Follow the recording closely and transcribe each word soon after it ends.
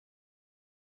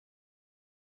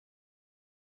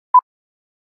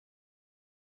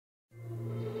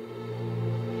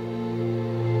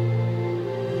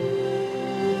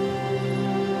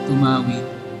Maui,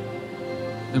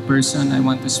 the person I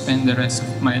want to spend the rest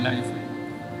of my life with.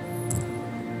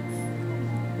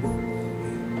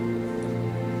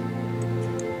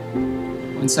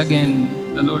 Once again,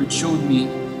 the Lord showed me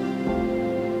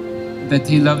that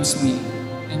He loves me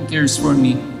and cares for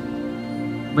me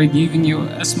by giving you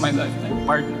as my lifetime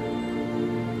partner.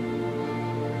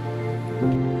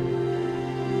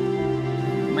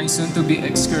 My soon-to-be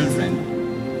ex-girlfriend,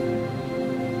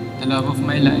 the love of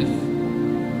my life,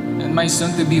 and my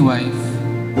soon-to-be wife.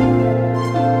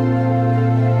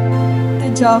 To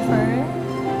Jhofer,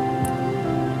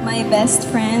 my best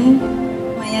friend,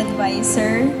 my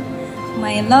advisor,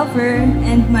 my lover,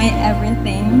 and my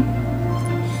everything.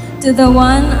 To the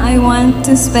one I want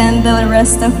to spend the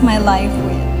rest of my life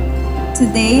with.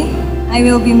 Today, I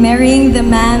will be marrying the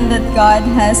man that God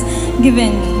has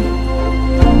given me.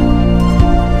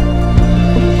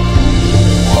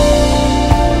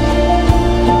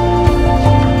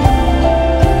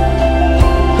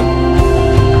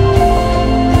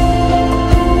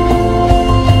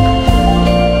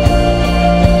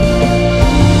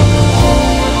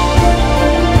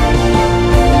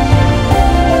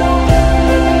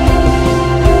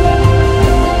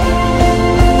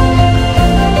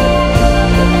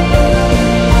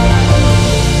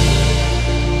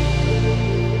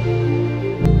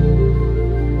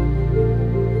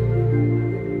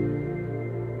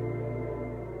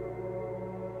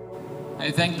 I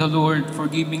thank the Lord for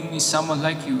giving me someone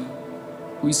like you,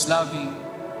 who is loving,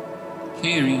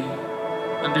 caring,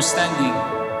 understanding.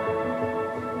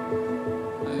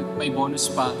 My bonus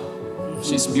pa,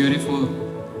 she's beautiful,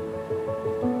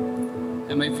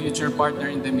 and my future partner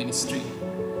in the ministry.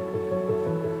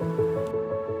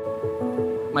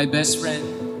 My best friend,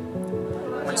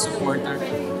 my supporter,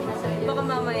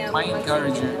 my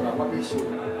encourager,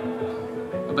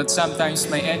 but sometimes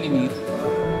my enemy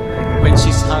when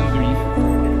she's hungry.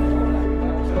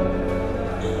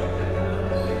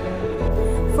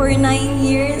 For 9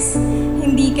 years,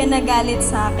 hindi ka nagalit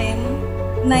sa akin.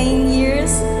 9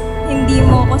 years, hindi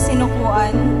mo ko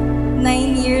sinukuan.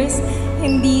 9 years,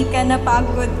 hindi ka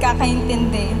napagod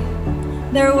kakaintindi.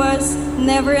 There was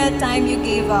never a time you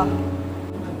gave up.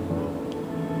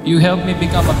 You helped me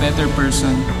become a better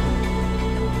person,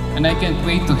 and I can't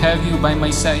wait to have you by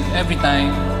my side every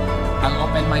time I'll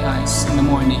open my eyes in the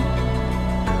morning.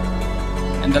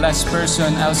 And the last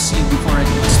person I'll see before I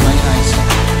close my eyes.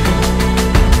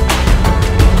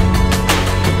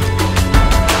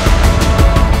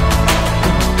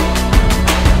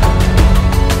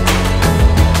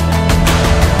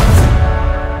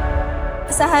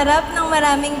 Sa harap ng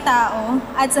maraming tao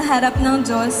at sa harap ng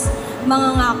Diyos,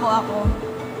 mangangako ako.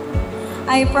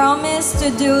 I promise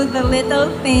to do the little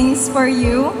things for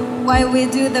you while we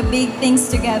do the big things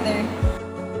together.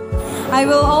 I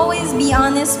will always be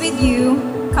honest with you,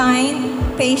 kind,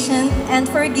 patient, and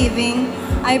forgiving.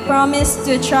 I promise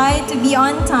to try to be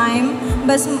on time,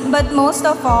 but most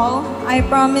of all, I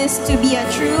promise to be a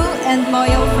true and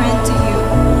loyal friend to you.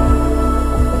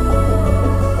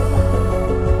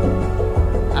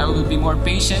 I will be more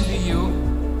patient with you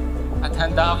at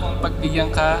handa akong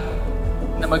pagbigyan ka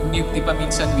na mag-mute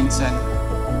paminsan-minsan.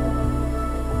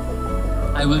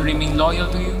 I will remain loyal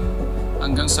to you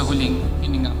hanggang sa huling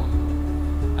hininga ko.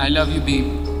 I love you, babe,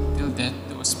 till death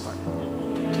do us part.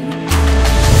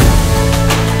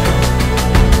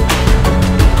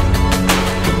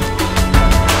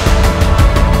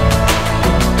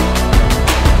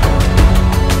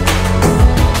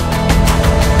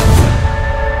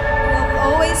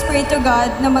 Pray to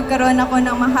God na magkaroon ako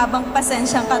ng mahabang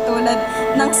pasensyang katulad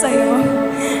ng sayo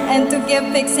and to keep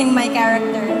fixing my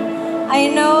character.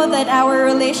 I know that our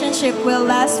relationship will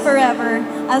last forever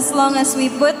as long as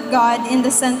we put God in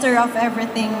the center of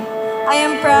everything. I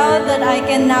am proud that I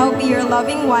can now be your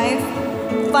loving wife.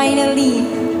 Finally,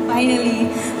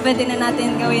 pwede na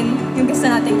natin gawin yung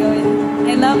gusto natin gawin.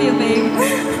 I love you, babe.